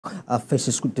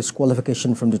faces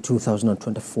disqualification from the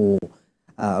 2024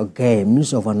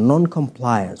 Games over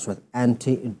non-compliance with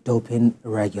anti-doping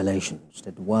regulations.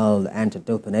 The World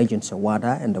Anti-Doping Agency,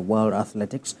 WADA, and the World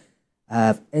Athletics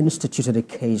have instituted a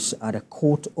case at a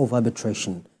court of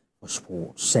arbitration for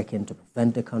sport, seeking to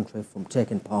prevent the country from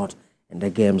taking part in the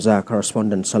Games. Our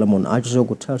correspondent Solomon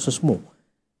Ajizogu tells us more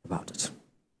about it.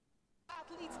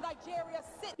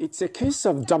 It's a case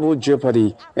of double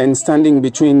jeopardy and standing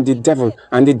between the devil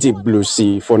and the deep blue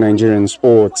sea for Nigerian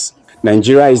sports.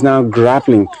 Nigeria is now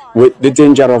grappling with the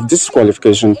danger of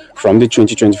disqualification from the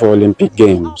 2024 Olympic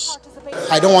Games.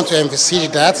 I don't want to envisage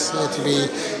that.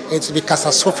 It will be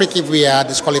catastrophic if we are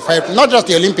disqualified. Not just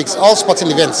the Olympics, all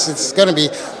sporting events. It's going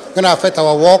to affect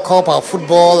our World Cup, our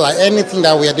football, anything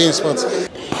that we are doing in sports.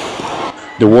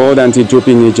 The World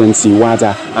Anti-Doping Agency,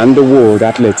 WADA, and the World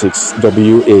Athletics,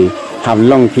 WA, have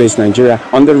long placed Nigeria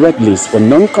on the red list for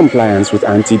non-compliance with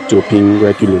anti-doping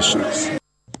regulations.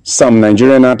 Some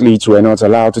Nigerian athletes were not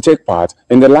allowed to take part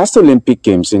in the last Olympic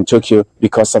Games in Tokyo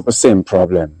because of the same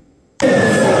problem.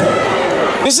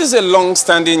 This is a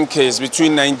long-standing case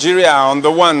between Nigeria on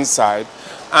the one side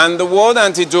and the World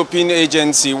Anti-Doping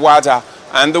Agency, WADA,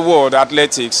 and the World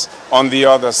Athletics on the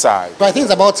other side. So I think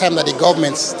it's about time that the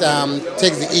government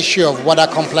takes the issue of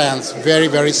WADA compliance very,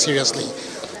 very seriously.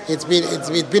 It's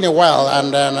been a while,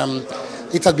 and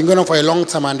it has been going on for a long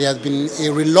time, and there has been a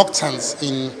reluctance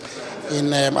in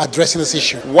addressing this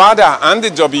issue. WADA and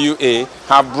the WA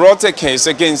have brought a case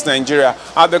against Nigeria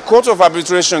at the Court of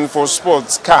Arbitration for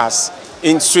Sports, CAS,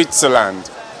 in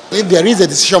Switzerland. If there is a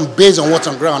decision based on what's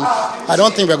on ground, I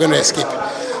don't think we're going to escape.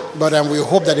 But we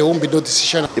hope that there won't be no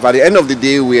decision. If at the end of the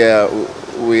day we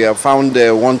are found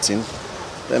wanting,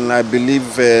 then I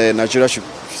believe Nigeria should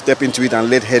step into it and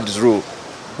let heads roll.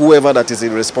 Whoever that is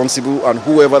irresponsible and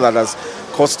whoever that has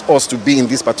caused us to be in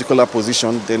this particular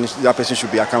position, then that person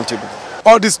should be accountable.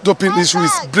 All this doping issue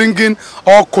is bringing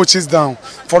all coaches down.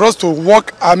 For us to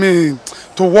work,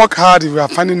 to work hard, we are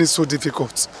finding it so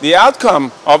difficult. The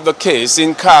outcome of the case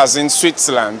in CAS in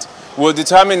Switzerland will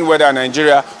determine whether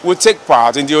Nigeria will take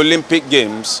part in the Olympic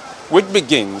Games, which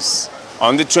begins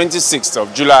on the 26th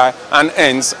of July and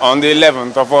ends on the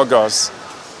 11th of August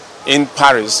in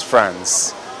Paris,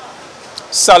 France.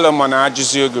 Solomon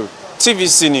Ajizogu,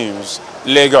 TVC News,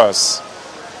 Lagos.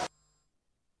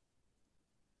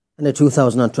 And the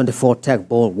 2024 Tech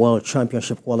Ball World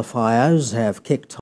Championship qualifiers have kicked